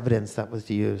the evidence that was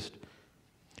used,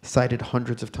 cited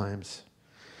hundreds of times.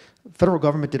 The federal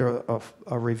government did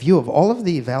a review of all of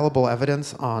the available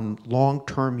evidence on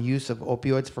long-term use of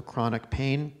opioids for chronic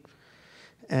pain,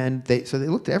 and they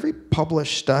looked at every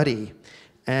published study,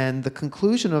 and the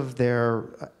conclusion of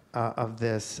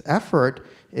this effort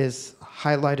is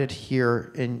highlighted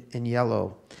here in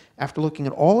yellow. After looking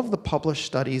at all of the published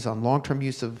studies on long-term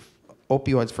use of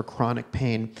opioids for chronic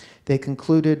pain, they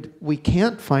concluded we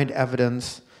can't find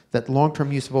evidence that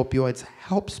long-term use of opioids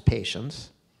helps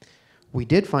patients. We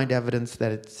did find evidence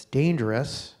that it's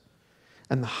dangerous,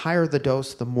 and the higher the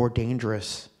dose, the more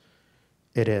dangerous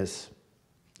it is.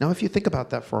 Now, if you think about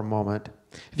that for a moment,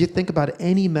 if you think about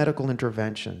any medical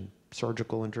intervention,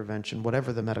 surgical intervention,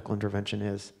 whatever the medical intervention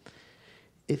is,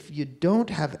 if you don't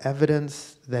have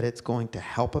evidence that it's going to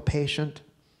help a patient,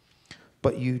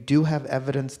 but you do have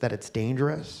evidence that it's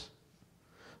dangerous,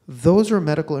 those are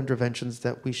medical interventions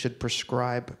that we should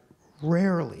prescribe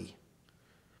rarely.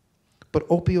 But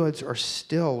opioids are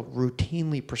still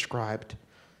routinely prescribed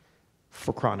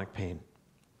for chronic pain.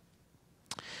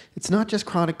 It's not just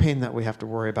chronic pain that we have to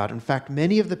worry about. In fact,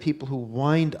 many of the people who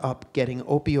wind up getting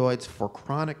opioids for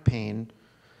chronic pain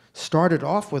started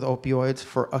off with opioids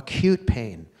for acute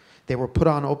pain. They were put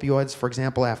on opioids, for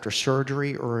example, after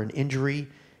surgery or an injury,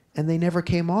 and they never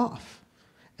came off.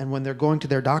 And when they're going to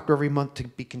their doctor every month to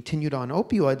be continued on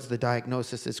opioids, the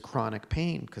diagnosis is chronic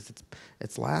pain because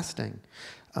it's lasting.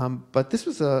 But this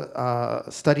was a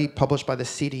study published by the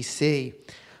CDC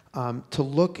to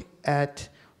look at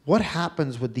what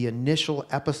happens with the initial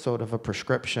episode of a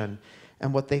prescription.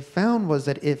 And what they found was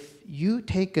that if you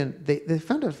take they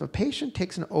found that if a patient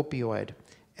takes an opioid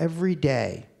every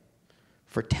day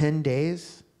for 10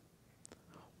 days,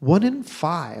 1 in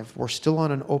 5 were still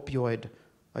on an opioid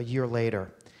a year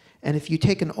later. And if you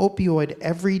take an opioid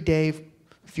every day, a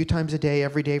few times a day,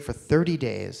 every day for 30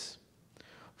 days,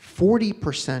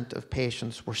 40% of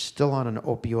patients were still on an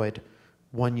opioid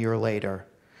 1 year later,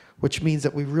 which means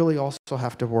that we really also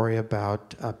have to worry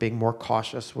about being more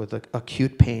cautious with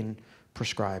acute pain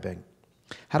prescribing.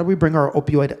 How do we bring our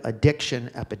opioid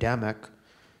addiction epidemic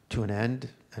to an end?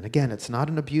 And again, it's not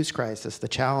an abuse crisis. The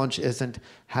challenge isn't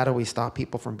how do we stop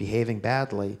people from behaving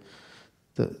badly.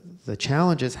 The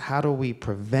challenge is how do we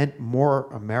prevent more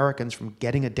Americans from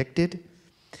getting addicted,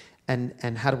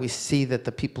 and how do we see that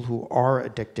the people who are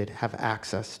addicted have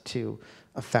access to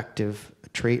effective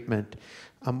treatment.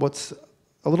 What's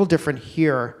a little different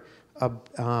here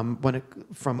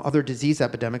from other disease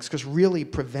epidemics, because really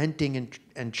preventing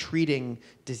and treating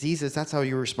diseases, that's how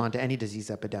you respond to any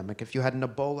disease epidemic. If you had an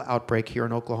Ebola outbreak here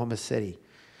in Oklahoma City,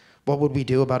 what would we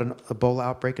do about an Ebola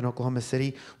outbreak in Oklahoma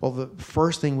City? Well, the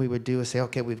first thing we would do is say,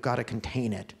 okay, we've got to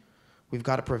contain it. We've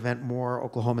got to prevent more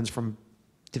Oklahomans from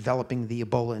developing the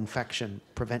Ebola infection,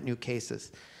 prevent new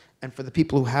cases. And for the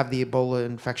people who have the Ebola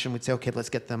infection, we'd say, okay, let's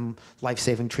get them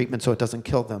life-saving treatment so it doesn't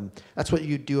kill them. That's what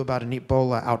you do about an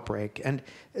Ebola outbreak. And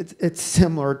it's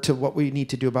similar to what we need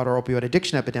to do about our opioid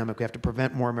addiction epidemic. We have to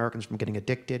prevent more Americans from getting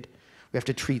addicted. We have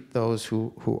to treat those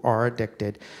who are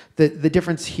addicted. The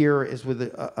difference here is with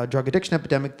a drug addiction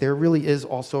epidemic, there really is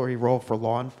also a role for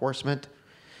law enforcement.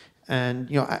 And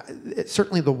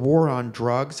certainly the war on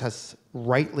drugs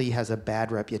rightly has a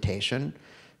bad reputation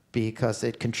because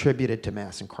it contributed to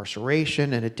mass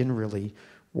incarceration and it didn't really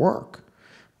work.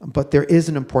 But there is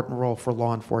an important role for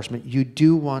law enforcement. You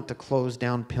do want to close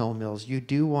down pill mills. You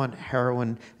do want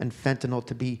heroin and fentanyl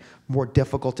to be more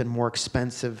difficult and more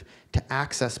expensive to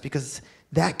access because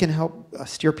that can help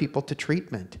steer people to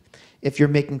treatment. If you're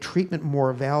making treatment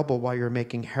more available while you're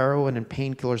making heroin and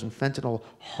painkillers and fentanyl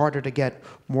harder to get,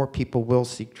 more people will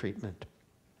seek treatment.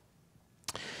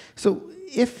 So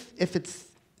if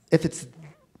it's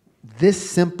this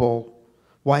simple,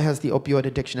 why has the opioid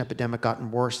addiction epidemic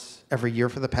gotten worse every year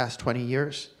for the past 20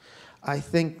 years? I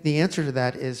think the answer to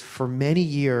that is for many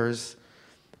years,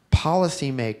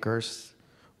 policymakers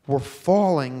were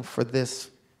falling for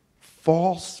this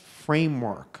false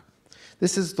framework.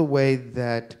 This is the way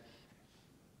that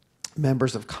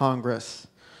members of Congress,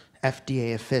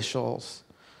 FDA officials,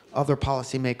 other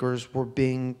policymakers were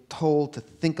being told to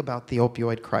think about the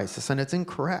opioid crisis, and it's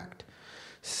incorrect.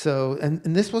 So, and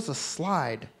this was a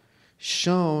slide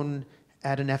shown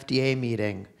at an FDA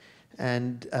meeting,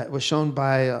 and it was shown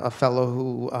by a fellow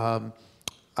who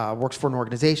works for an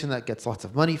organization that gets lots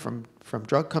of money from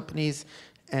drug companies,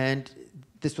 and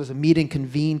this was a meeting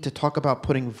convened to talk about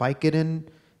putting Vicodin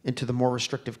into the more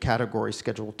restrictive category,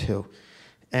 Schedule 2.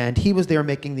 And he was there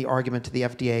making the argument to the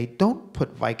FDA, don't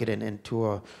put Vicodin into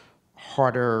a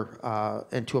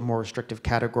into a more restrictive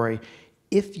category.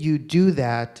 If you do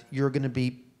that, you're going to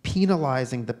be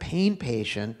penalizing the pain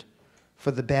patient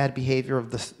for the bad behavior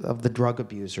of the drug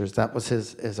abusers. That was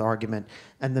his argument.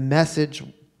 And the message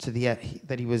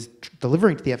that he was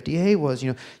delivering to the FDA was,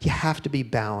 you have to be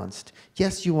balanced.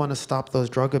 Yes, you want to stop those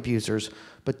drug abusers,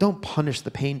 but don't punish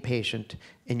the pain patient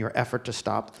in your effort to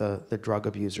stop the drug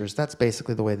abusers. That's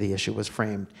basically the way the issue was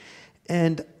framed.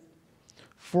 And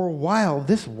for a while,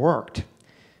 this worked.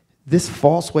 This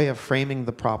false way of framing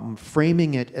the problem,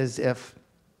 framing it as if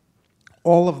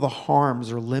all of the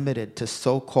harms are limited to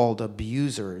so-called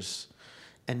abusers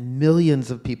and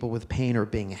millions of people with pain are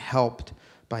being helped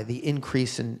by the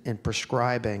increase in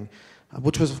prescribing,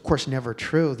 which was of course never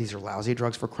true. These are lousy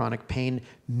drugs for chronic pain.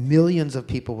 Millions of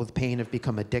people with pain have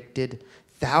become addicted.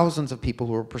 Thousands of people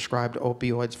who were prescribed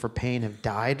opioids for pain have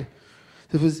died.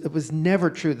 It was never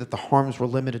true that the harms were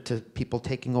limited to people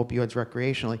taking opioids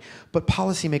recreationally, but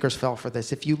policymakers fell for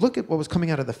this. If you look at what was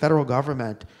coming out of the federal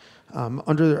government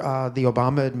under the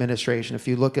Obama administration, if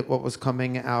you look at what was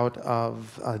coming out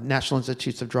of National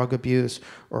Institutes of Drug Abuse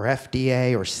or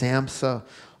FDA or SAMHSA,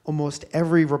 almost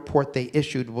every report they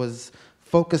issued was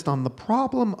focused on the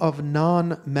problem of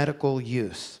non-medical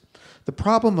use, the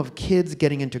problem of kids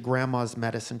getting into grandma's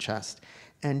medicine chest.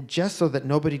 And just so that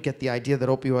nobody get the idea that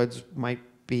opioids might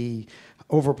be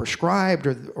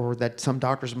overprescribed or that some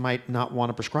doctors might not want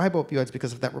to prescribe opioids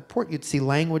because of that report, you'd see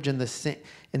language in the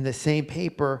same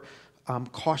paper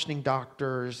cautioning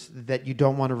doctors that you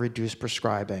don't want to reduce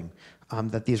prescribing,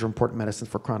 that these are important medicines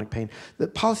for chronic pain. The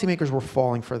policymakers were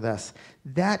falling for this.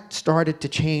 That started to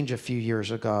change a few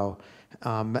years ago,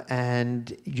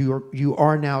 and you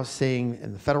are now seeing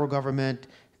in the federal government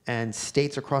and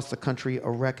states across the country a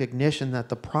recognition that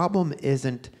the problem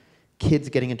isn't kids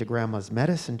getting into grandma's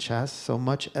medicine chest so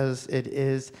much as it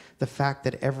is the fact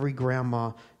that every grandma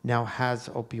now has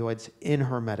opioids in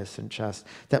her medicine chest,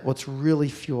 that what's really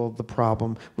fueled the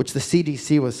problem, which the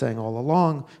CDC was saying all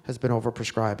along, has been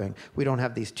overprescribing. We don't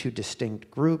have these two distinct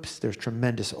groups. There's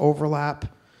tremendous overlap.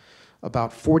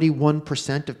 About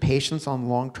 41% of patients on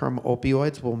long-term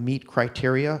opioids will meet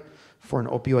criteria for an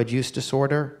opioid use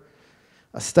disorder.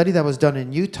 A study that was done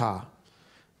in Utah,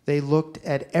 they looked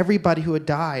at everybody who had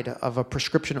died of a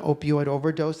prescription opioid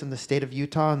overdose in the state of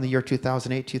Utah in the year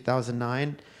 2008,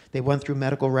 2009. They went through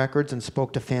medical records and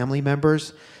spoke to family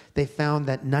members. They found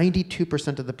that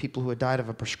 92% of the people who had died of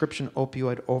a prescription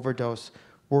opioid overdose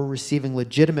were receiving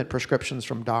legitimate prescriptions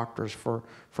from doctors for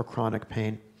chronic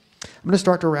pain. I'm going to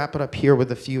start to wrap it up here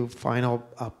with a few final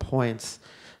points.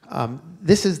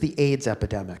 This is the AIDS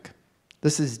epidemic.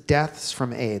 This is deaths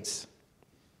from AIDS.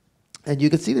 And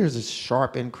you can see there's a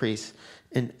sharp increase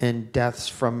in deaths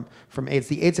from AIDS.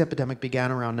 The AIDS epidemic began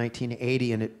around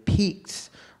 1980, and it peaked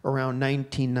around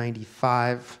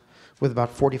 1995 with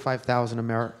about 45,000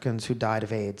 Americans who died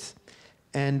of AIDS.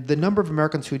 And the number of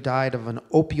Americans who died of an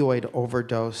opioid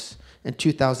overdose in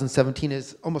 2017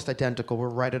 is almost identical. We're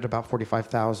right at about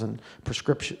 45,000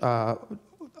 prescription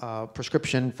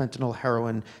fentanyl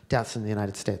heroin deaths in the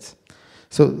United States.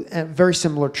 So a very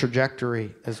similar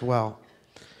trajectory as well.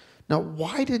 Now,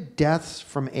 why did deaths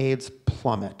from AIDS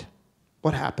plummet?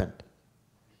 What happened?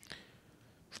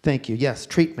 Thank you. Yes,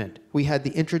 treatment. We had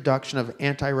the introduction of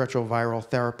antiretroviral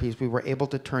therapies. We were able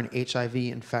to turn HIV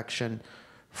infection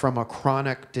from a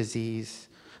chronic disease,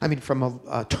 from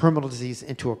a terminal disease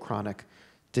into a chronic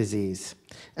disease.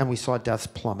 And we saw deaths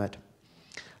plummet.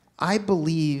 I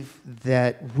believe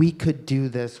that we could do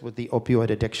this with the opioid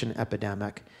addiction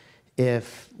epidemic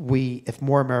if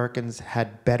more Americans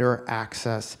had better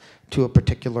access to a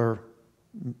particular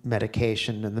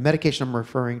medication. And the medication I'm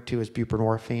referring to is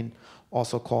buprenorphine,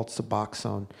 also called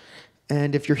Suboxone.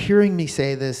 And if you're hearing me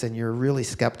say this and you're really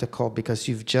skeptical because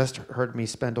you've just heard me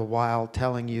spend a while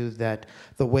telling you that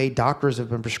the way doctors have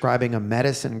been prescribing a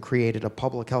medicine created a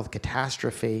public health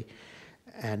catastrophe,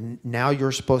 and now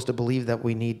you're supposed to believe that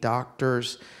we need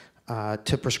doctors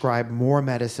to prescribe more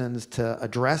medicines to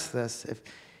address this,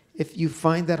 if you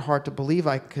find that hard to believe,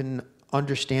 I can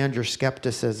understand your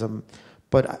skepticism,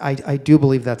 but I do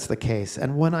believe that's the case.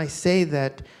 And when I say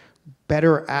that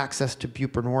better access to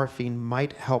buprenorphine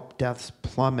might help deaths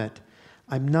plummet,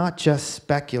 I'm not just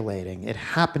speculating. It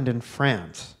happened in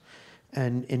France.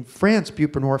 And in France,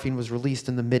 buprenorphine was released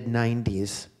in the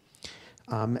mid-90s.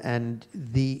 And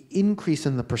the increase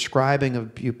in the prescribing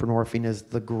of buprenorphine is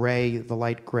the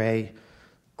light gray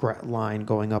line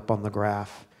going up on the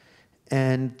graph.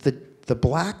 And the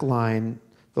black line,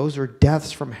 those are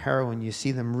deaths from heroin. You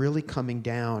see them really coming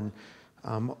down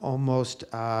almost,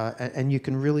 and you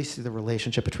can really see the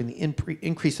relationship between the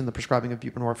increase in the prescribing of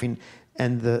buprenorphine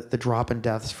and the drop in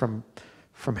deaths from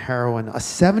heroin. A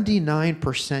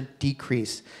 79%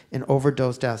 decrease in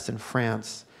overdose deaths in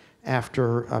France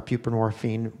after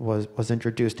buprenorphine was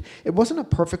introduced. It wasn't a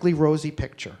perfectly rosy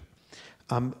picture.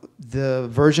 The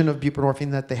version of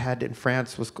buprenorphine that they had in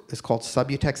France is called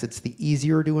Subutex. It's the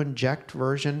easier to inject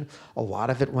version. A lot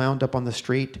of it wound up on the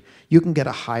street. You can get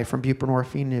a high from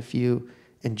buprenorphine if you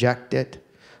inject it.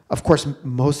 Of course,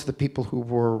 most of the people who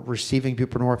were receiving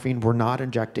buprenorphine were not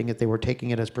injecting it. They were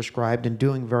taking it as prescribed and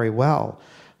doing very well.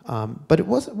 But it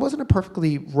wasn't a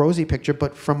perfectly rosy picture,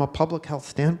 but from a public health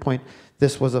standpoint,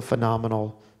 this was a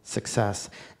phenomenal success.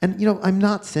 And I'm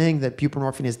not saying that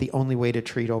buprenorphine is the only way to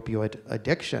treat opioid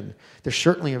addiction. There's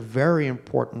certainly a very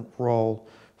important role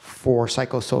for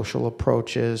psychosocial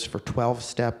approaches, for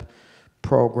 12-step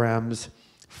programs,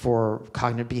 for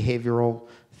cognitive behavioral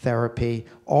therapy.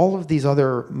 All of these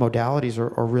other modalities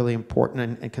are really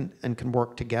important and can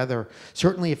work together.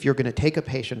 Certainly, if you're going to take a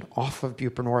patient off of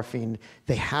buprenorphine,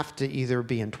 they have to either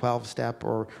be in 12-step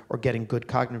or getting good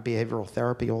cognitive behavioral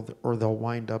therapy, or they'll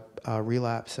wind up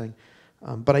relapsing.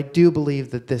 But I do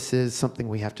believe that this is something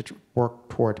we have to work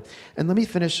toward. And let me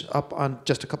finish up on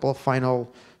just a couple of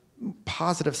final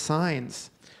positive signs.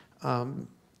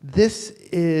 This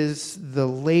is the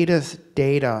latest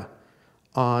data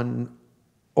on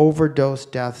overdose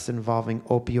deaths involving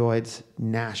opioids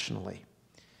nationally.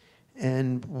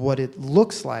 And what it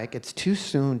looks like, it's too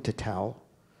soon to tell,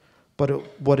 but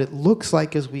what it looks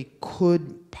like is we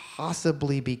could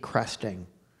possibly be cresting.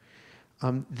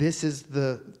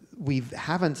 We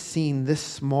haven't seen this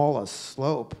small a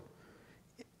slope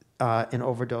in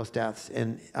overdose deaths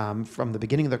from the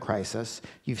beginning of the crisis.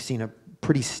 You've seen a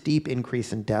pretty steep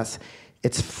increase in deaths.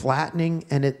 It's flattening,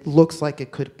 and it looks like it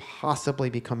could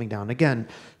possibly be coming down. Again,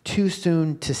 too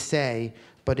soon to say,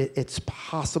 but it's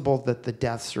possible that the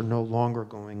deaths are no longer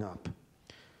going up.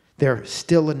 They're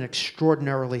still at an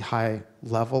extraordinarily high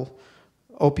level.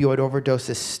 Opioid overdose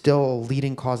is still a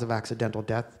leading cause of accidental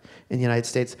death in the United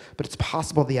States, but it's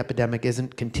possible the epidemic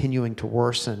isn't continuing to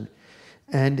worsen.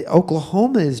 And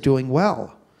Oklahoma is doing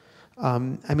well.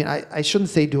 I shouldn't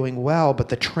say doing well, but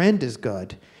the trend is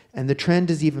good. And the trend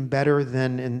is even better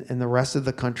than in the rest of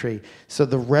the country. So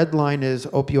the red line is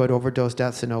opioid overdose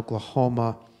deaths in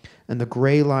Oklahoma, and the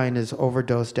gray line is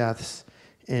overdose deaths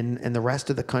in the rest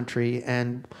of the country.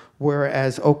 And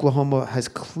whereas Oklahoma has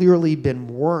clearly been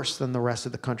worse than the rest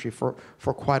of the country for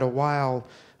quite a while,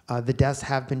 the deaths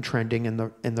have been trending in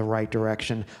the right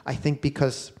direction. I think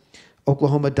because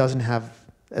Oklahoma doesn't have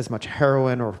as much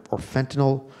heroin or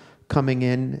fentanyl coming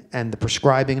in, and the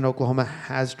prescribing in Oklahoma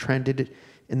has trended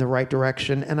in the right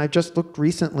direction. And I just looked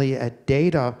recently at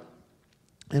data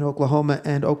in Oklahoma,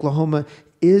 and Oklahoma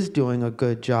is doing a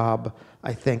good job,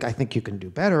 I think. I think you can do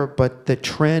better, but the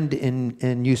trend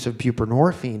in use of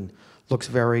buprenorphine looks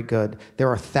very good. There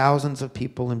are thousands of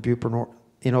people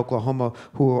in Oklahoma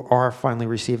who are finally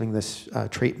receiving this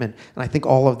treatment, and I think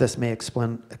all of this may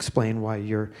explain why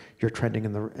you're trending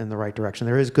in the right direction.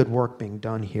 There is good work being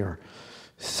done here.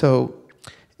 So,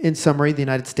 in summary, the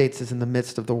United States is in the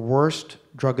midst of the worst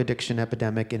drug addiction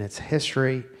epidemic in its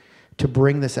history. To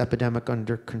bring this epidemic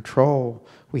under control,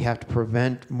 we have to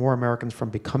prevent more Americans from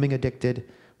becoming addicted.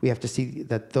 We have to see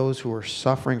that those who are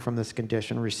suffering from this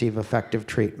condition receive effective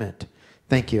treatment.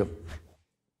 Thank you.